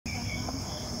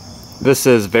This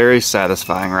is very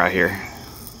satisfying right here.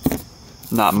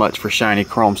 Not much for shiny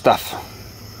chrome stuff.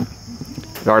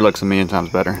 It already looks a million times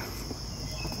better.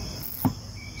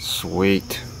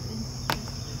 Sweet.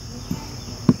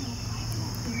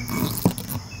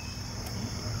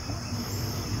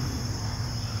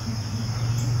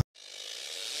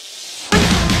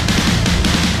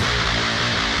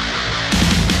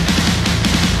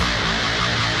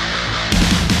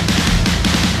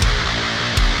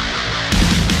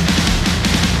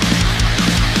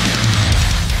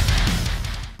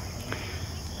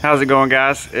 How's it going,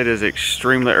 guys? It is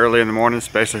extremely early in the morning,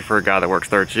 especially for a guy that works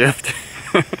third shift.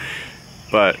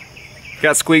 But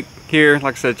got Squeak here.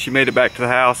 Like I said, she made it back to the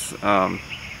house,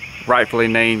 rightfully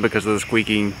named because of the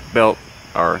squeaking belt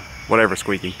or whatever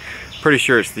squeaking. Pretty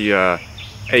sure it's the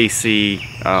AC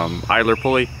idler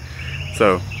pulley.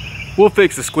 So we'll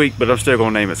fix the Squeak, but I'm still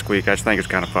gonna name it Squeak. I just think it's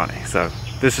kind of funny. So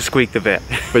this is Squeak the vet.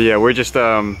 But yeah, we're just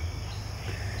we'll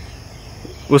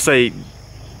say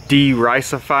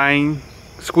de-ricifying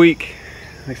Squeak.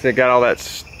 Like I said, got all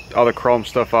the chrome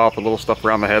stuff off, the little stuff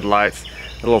around the headlights,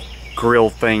 the little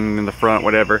grill thing in the front,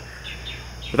 whatever.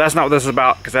 But that's not what this is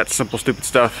about, because that's simple, stupid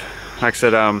stuff. Like I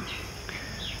said,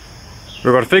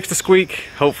 we're going to fix the Squeak,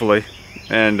 hopefully,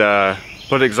 and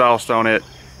put exhaust on it,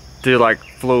 do like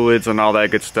fluids and all that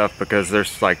good stuff, because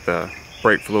there's like the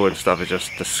brake fluid stuff is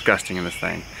just disgusting in this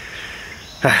thing.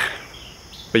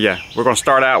 But yeah, we're going to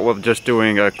start out with just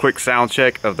doing a quick sound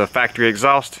check of the factory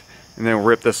exhaust, and then we'll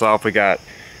rip this off. We got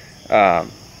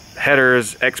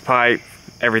headers, X-pipe,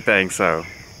 everything. So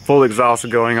full exhaust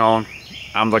going on.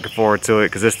 I'm looking forward to it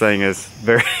because this thing is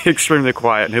very extremely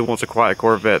quiet, and who wants a quiet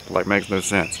Corvette? Like, makes no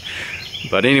sense.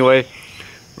 But anyway,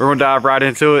 we're gonna dive right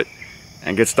into it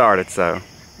and get started. So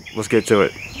let's get to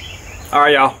it. All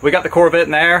right, y'all, we got the Corvette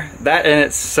in there. That in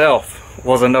itself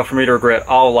was enough for me to regret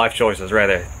all life choices right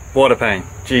there. What a pain,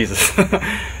 Jesus.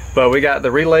 But we got the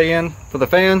relay in for the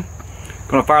fan.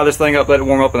 Gonna fire this thing up, let it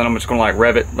warm up, and then I'm just gonna like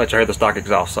rev it, let you hear the stock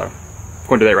exhaust. So I'm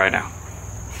gonna do that right now.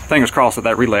 Fingers crossed that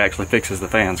that relay actually fixes the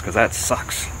fans, because that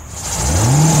sucks.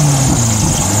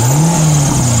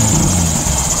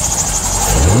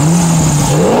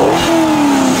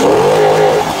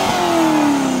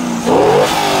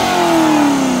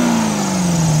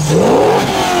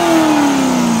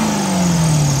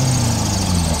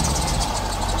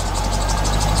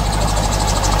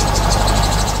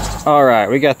 All right,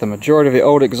 we got the majority of the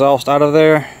old exhaust out of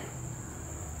there.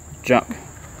 Junk.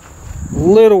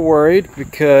 Little worried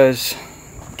because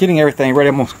getting everything ready.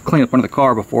 I'm gonna clean up under the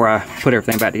car before I put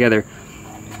everything back together.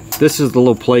 This is the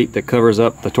little plate that covers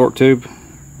up the torque tube,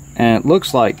 and it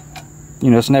looks like, you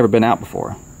know, it's never been out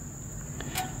before.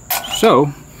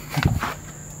 So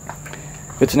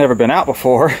if it's never been out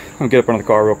before, I'll get up under the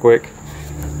car real quick.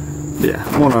 Yeah,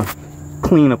 I want to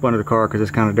clean up under the car because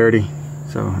it's kind of dirty.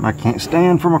 So I can't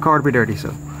stand for my car to be dirty.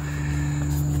 So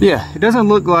yeah, it doesn't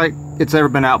look like it's ever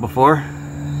been out before.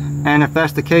 And if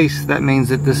that's the case, that means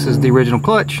that this is the original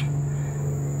clutch.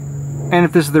 And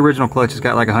if this is the original clutch, it's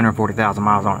got like 140,000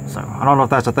 miles on it. So I don't know if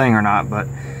that's a thing or not, but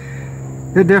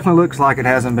it definitely looks like it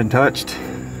hasn't been touched.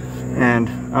 And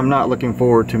I'm not looking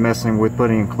forward to messing with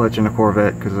putting a clutch in a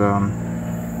Corvette, because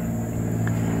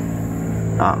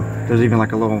there's even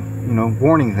like a little, you know,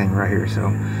 warning thing right here.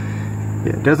 So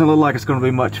yeah, it doesn't look like it's going to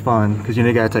be much fun, because you know,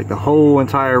 you got to take the whole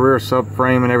entire rear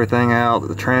subframe and everything out,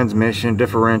 the transmission,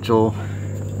 differential,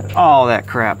 all that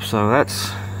crap. So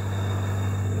it's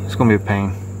going to be a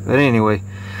pain. But anyway,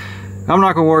 I'm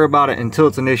not going to worry about it until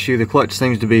it's an issue. The clutch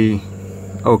seems to be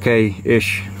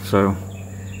okay-ish, so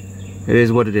it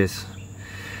is what it is.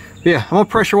 Yeah, I'm going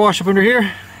to pressure wash up under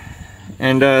here,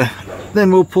 and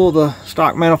then we'll pull the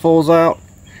stock manifolds out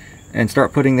and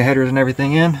start putting the headers and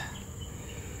everything in.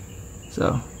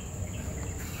 So,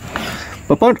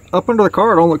 up under the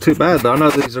car, it don't look too bad though. I know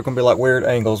these are gonna be like weird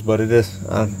angles, but it is,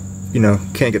 you know,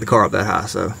 can't get the car up that high.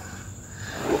 So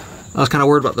I was kind of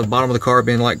worried about the bottom of the car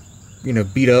being like, you know,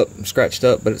 beat up and scratched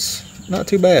up, but it's not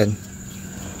too bad.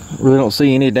 Really don't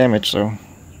see any damage. So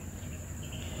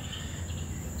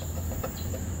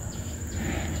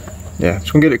yeah,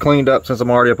 just gonna get it cleaned up since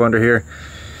I'm already up under here.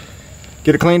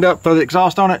 Get it cleaned up, throw the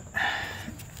exhaust on it,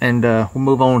 and we'll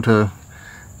move on to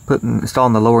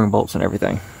installing the lowering bolts and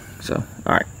everything. So,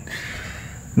 all right,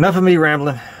 enough of me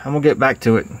rambling. I'm gonna get back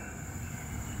to it.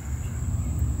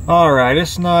 All right,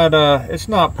 it's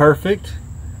not perfect,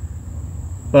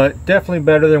 but definitely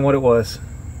better than what it was.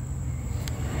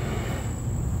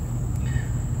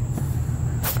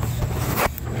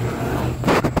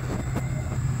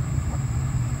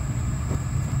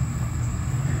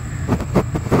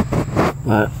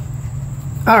 But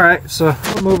all right, so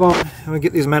we'll move on. I'm gonna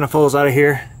get these manifolds out of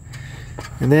here.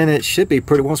 And then it should be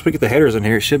pretty, once we get the headers in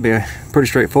here, it should be pretty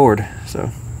straightforward. So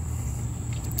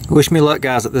wish me luck,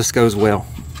 guys, that this goes well.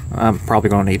 I'm probably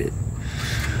gonna need it.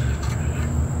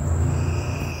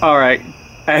 All right,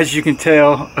 as you can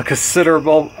tell, a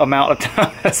considerable amount of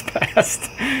time has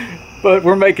passed, but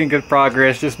we're making good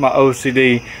progress. Just my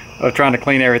OCD of trying to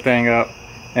clean everything up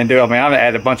and do. I mean, I've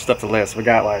added a bunch of stuff to the list. We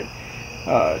got like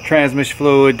transmission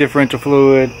fluid, differential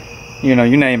fluid, you know,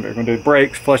 you name it. We're gonna do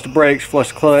brakes, flush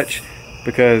the clutch,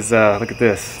 because look at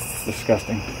this, it's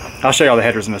disgusting. I'll show you all the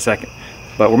headers in a second,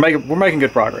 but we're making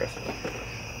good progress.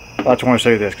 I just want to show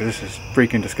you this because this is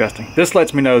freaking disgusting. This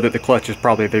lets me know that the clutch is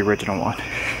probably the original one.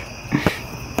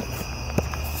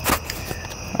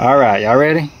 All right, y'all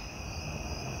ready?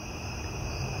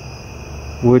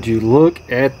 Would you look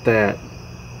at that?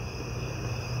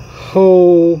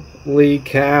 Holy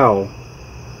cow.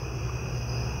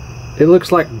 It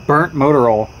looks like burnt motor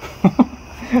oil.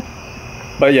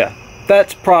 But yeah,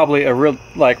 that's probably a real,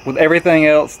 like with everything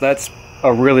else, that's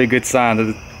a really good sign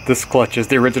that this clutch is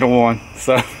the original one.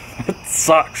 So it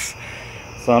sucks.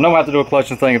 So I know I have to do a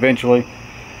clutching thing eventually,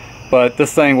 but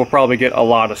this thing will probably get a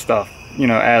lot of stuff, you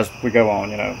know, as we go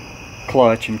on, you know,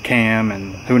 clutch and cam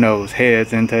and who knows,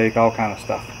 heads, intake, all kind of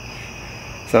stuff.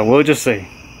 So we'll just see,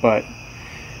 but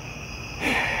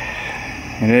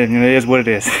it is what it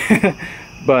is.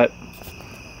 But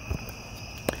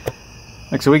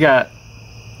like, so we got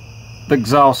the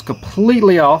exhaust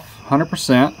completely off,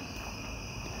 100%.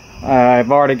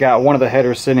 I've already got one of the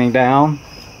headers sitting down.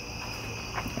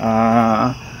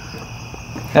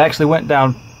 It actually went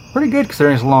down pretty good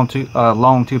considering it's a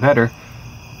long tube header.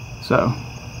 So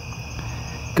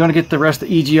gonna get the rest of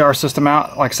the EGR system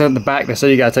out. Like I said in the back, they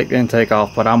say you gotta take the intake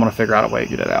off, but I'm gonna figure out a way to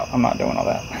get it out. I'm not doing all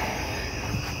that.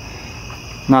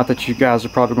 Not that you guys are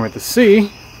probably going to see,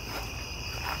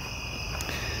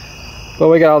 but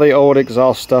we got all the old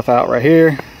exhaust stuff out right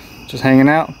here, just hanging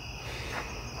out.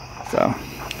 So,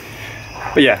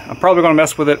 but yeah, I'm probably going to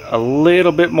mess with it a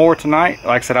little bit more tonight.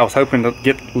 Like I said, I was hoping to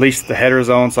get at least the headers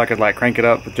on so I could like crank it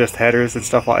up with just headers and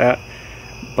stuff like that.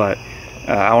 But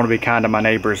I want to be kind to my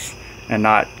neighbors and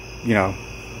not, you know,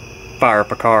 fire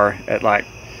up a car at like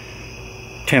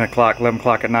 10 o'clock, 11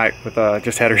 o'clock at night with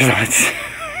just headers on it.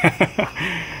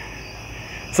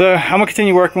 So I'm gonna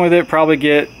continue working with it. Probably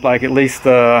get like at least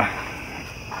get,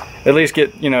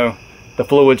 you know, the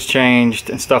fluids changed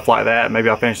and stuff like that. Maybe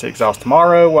I'll finish the exhaust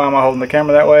tomorrow. Why am I holding the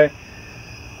camera that way?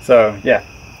 So yeah,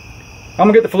 I'm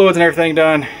gonna get the fluids and everything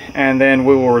done, and then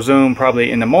we will resume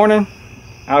probably in the morning.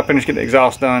 I'll finish getting the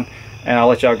exhaust done, and I'll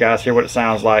let y'all guys hear what it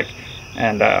sounds like,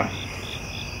 and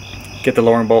get the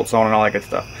lowering bolts on and all that good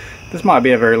stuff. This might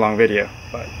be a very long video,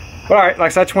 but all right, like I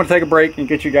said, I just want to take a break and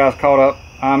get you guys caught up.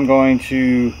 I'm going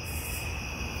to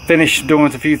finish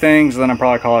doing a few things, and then I'll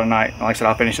probably call it a night. Like I said,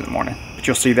 I'll finish in the morning, but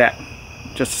you'll see that in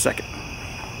just a second.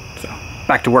 So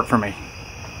back to work for me.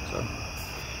 So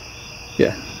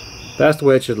yeah, that's the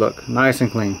way it should look, nice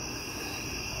and clean.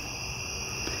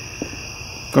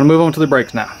 Gonna move on to the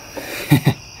brakes now.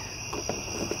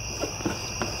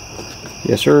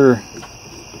 Yes sir.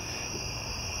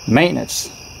 Maintenance,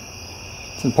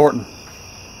 it's important.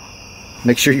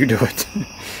 Make sure you do it.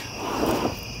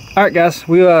 All right guys,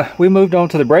 we moved on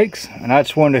to the brakes, and I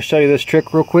just wanted to show you this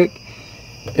trick real quick.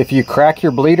 If you crack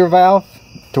your bleeder valve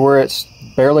to where it's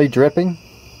barely dripping,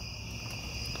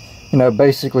 you know,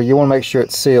 basically you want to make sure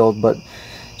it's sealed, but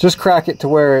just crack it to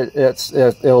where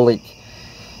it'll leak.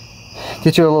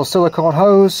 Get you a little silicone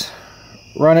hose,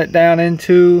 run it down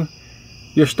into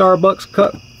your Starbucks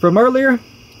cup from earlier,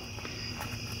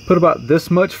 put about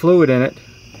this much fluid in it.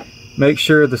 Make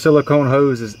sure the silicone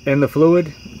hose is in the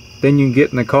fluid, then you can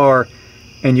get in the car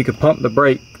and you can pump the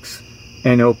brakes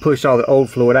and it'll push all the old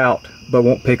fluid out but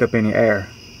won't pick up any air.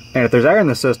 And if there's air in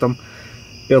the system,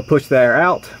 it'll push the air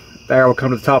out, the air will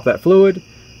come to the top of that fluid,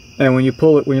 and when you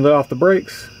pull it, when you let off the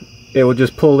brakes, it will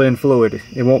just pull in fluid.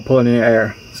 It won't pull in any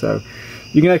air. So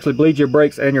you can actually bleed your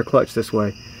brakes and your clutch this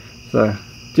way. So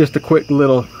just a quick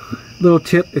little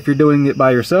tip if you're doing it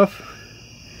by yourself,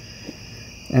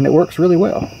 and it works really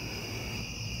well.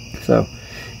 So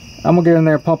I'm gonna get in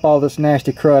there and pump all this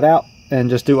nasty crud out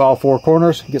and just do all four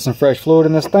corners, get some fresh fluid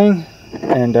in this thing,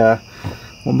 and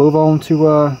we'll move on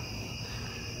to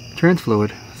trans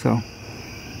fluid. So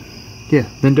yeah,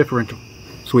 then differential.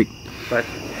 Sweet. But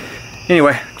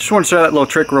anyway, just want to show that little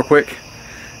trick real quick.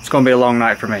 It's gonna be a long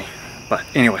night for me, but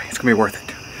anyway, it's gonna be worth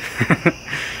it.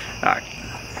 All right.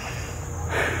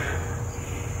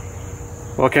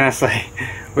 What can I say?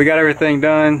 We got everything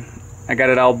done. I got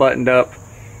it all buttoned up.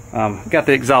 Got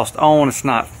the exhaust on. It's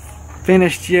not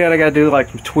finished yet. I gotta do like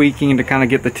some tweaking to kind of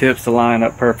get the tips to line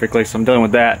up perfectly, so I'm done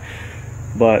with that.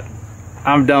 But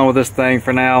I'm done with this thing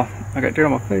for now. I got dirt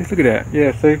on my face. Look at that.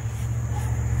 Yeah, see?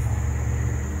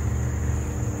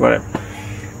 Whatever.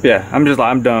 Yeah, I'm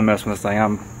done messing with this thing.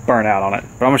 I'm burnt out on it.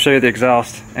 But I'm gonna show you the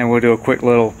exhaust, and we'll do a quick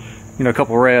little, you know, a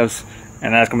couple revs,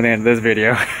 and that's gonna be the end of this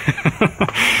video.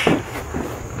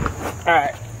 All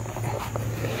right.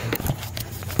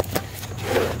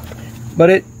 But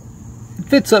it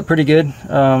fits up pretty good.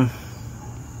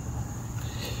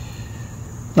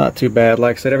 Not too bad.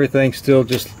 Like I said, everything's still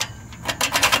loose.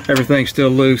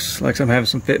 Like I'm having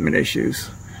some fitment issues,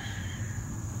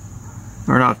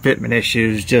 or not fitment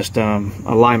issues, just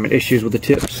alignment issues with the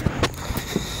tips.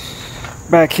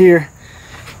 Back here,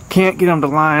 can't get them to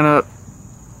line up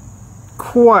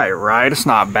quite right. It's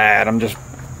not bad. I'm just,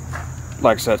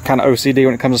 like I said, kind of OCD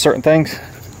when it comes to certain things.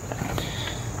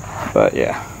 But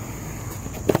yeah.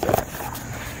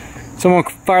 So I'm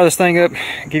gonna fire this thing up,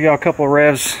 give y'all a couple of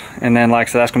revs, and then, like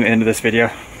I said, that's gonna end this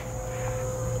video.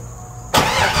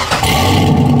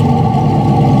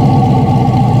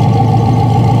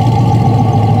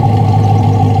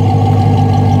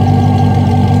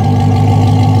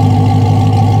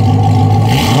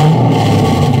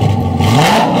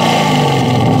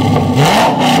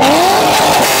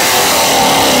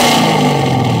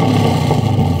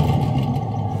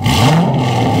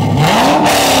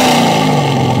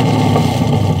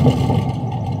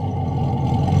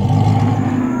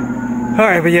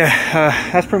 Alright, but yeah,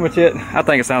 that's pretty much it. I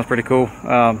think it sounds pretty cool.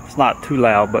 It's not too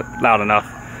loud, but loud enough.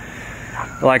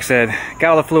 Like I said,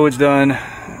 got all the fluids done.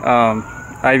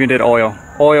 I even did oil,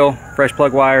 fresh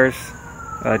plug wires,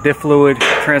 diff fluid,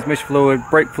 transmission fluid,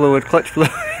 brake fluid, clutch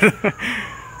fluid.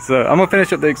 So I'm gonna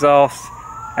finish up the exhaust,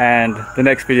 and the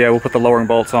next video we'll put the lowering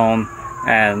bolts on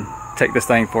and take this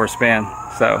thing for a spin.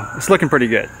 So it's looking pretty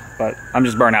good, but I'm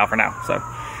just burnt out for now. So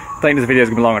I think this video is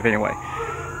gonna be long enough anyway.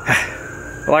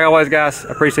 But like always, guys, I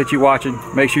appreciate you watching.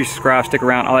 Make sure you subscribe, stick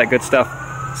around, all that good stuff.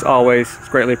 As always, it's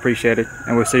greatly appreciated,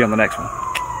 and we'll see you on the next one.